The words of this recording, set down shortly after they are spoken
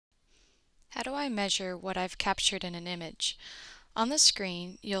How do I measure what I've captured in an image? On the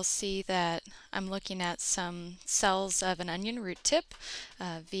screen, you'll see that I'm looking at some cells of an onion root tip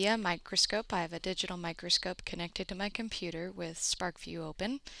via microscope. I have a digital microscope connected to my computer with SPARKvue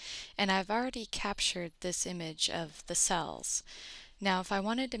open, and I've already captured this image of the cells. Now, if I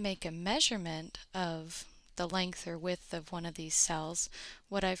wanted to make a measurement of the length or width of one of these cells,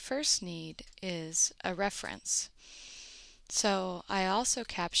 what I first need is a reference. So I also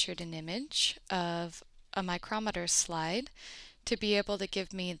captured an image of a micrometer slide to be able to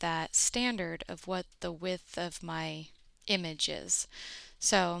give me that standard of what the width of my image is.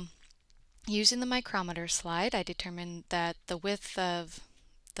 So using the micrometer slide, I determined that the width of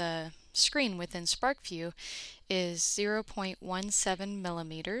the screen within SPARKvue is 0.17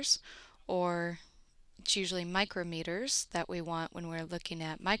 millimeters, or it's usually micrometers that we want when we're looking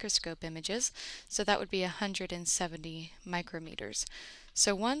at microscope images, so that would be 170 micrometers.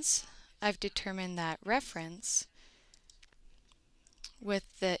 So once I've determined that reference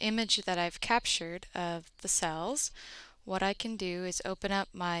with the image that I've captured of the cells, what I can do is open up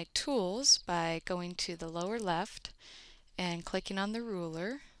my tools by going to the lower left and clicking on the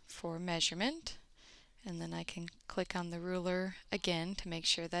ruler for measurement, and then I can click on the ruler again to make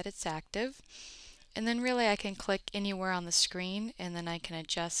sure that it's active. And then really I can click anywhere on the screen and then I can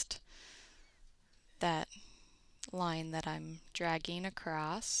adjust that line that I'm dragging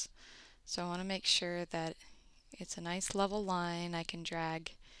across. So I want to make sure that it's a nice level line. I can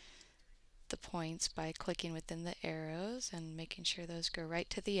drag the points by clicking within the arrows and making sure those go right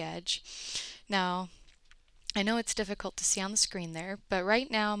to the edge. Now, I know it's difficult to see on the screen there, but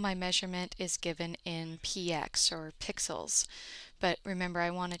right now my measurement is given in px, or pixels. But remember,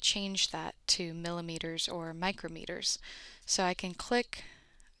 I want to change that to millimeters or micrometers. So I can click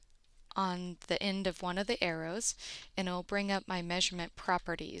on the end of one of the arrows and it will bring up my measurement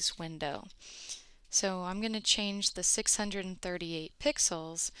properties window. So I'm going to change the 638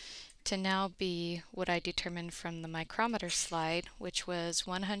 pixels to now be what I determined from the micrometer slide, which was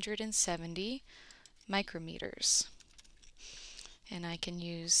 170 micrometers. And I can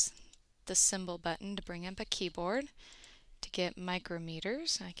use the symbol button to bring up a keyboard to get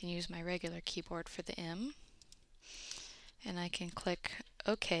micrometers. I can use my regular keyboard for the M. And I can click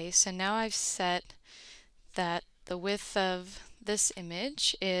OK. So now I've set that the width of this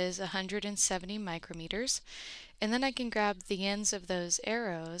image is 170 micrometers. And then I can grab the ends of those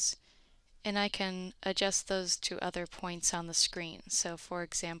arrows and I can adjust those to other points on the screen. So for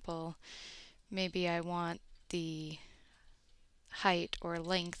example, maybe I want the height or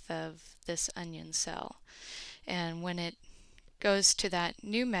length of this onion cell. And when it goes to that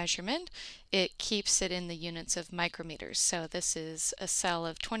new measurement, it keeps it in the units of micrometers. So this is a cell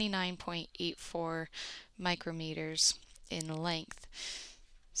of 29.84 micrometers in length.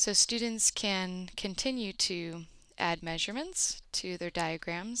 So students can continue to add measurements to their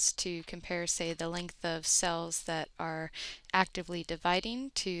diagrams to compare, say, the length of cells that are actively dividing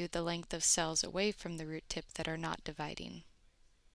to the length of cells away from the root tip that are not dividing.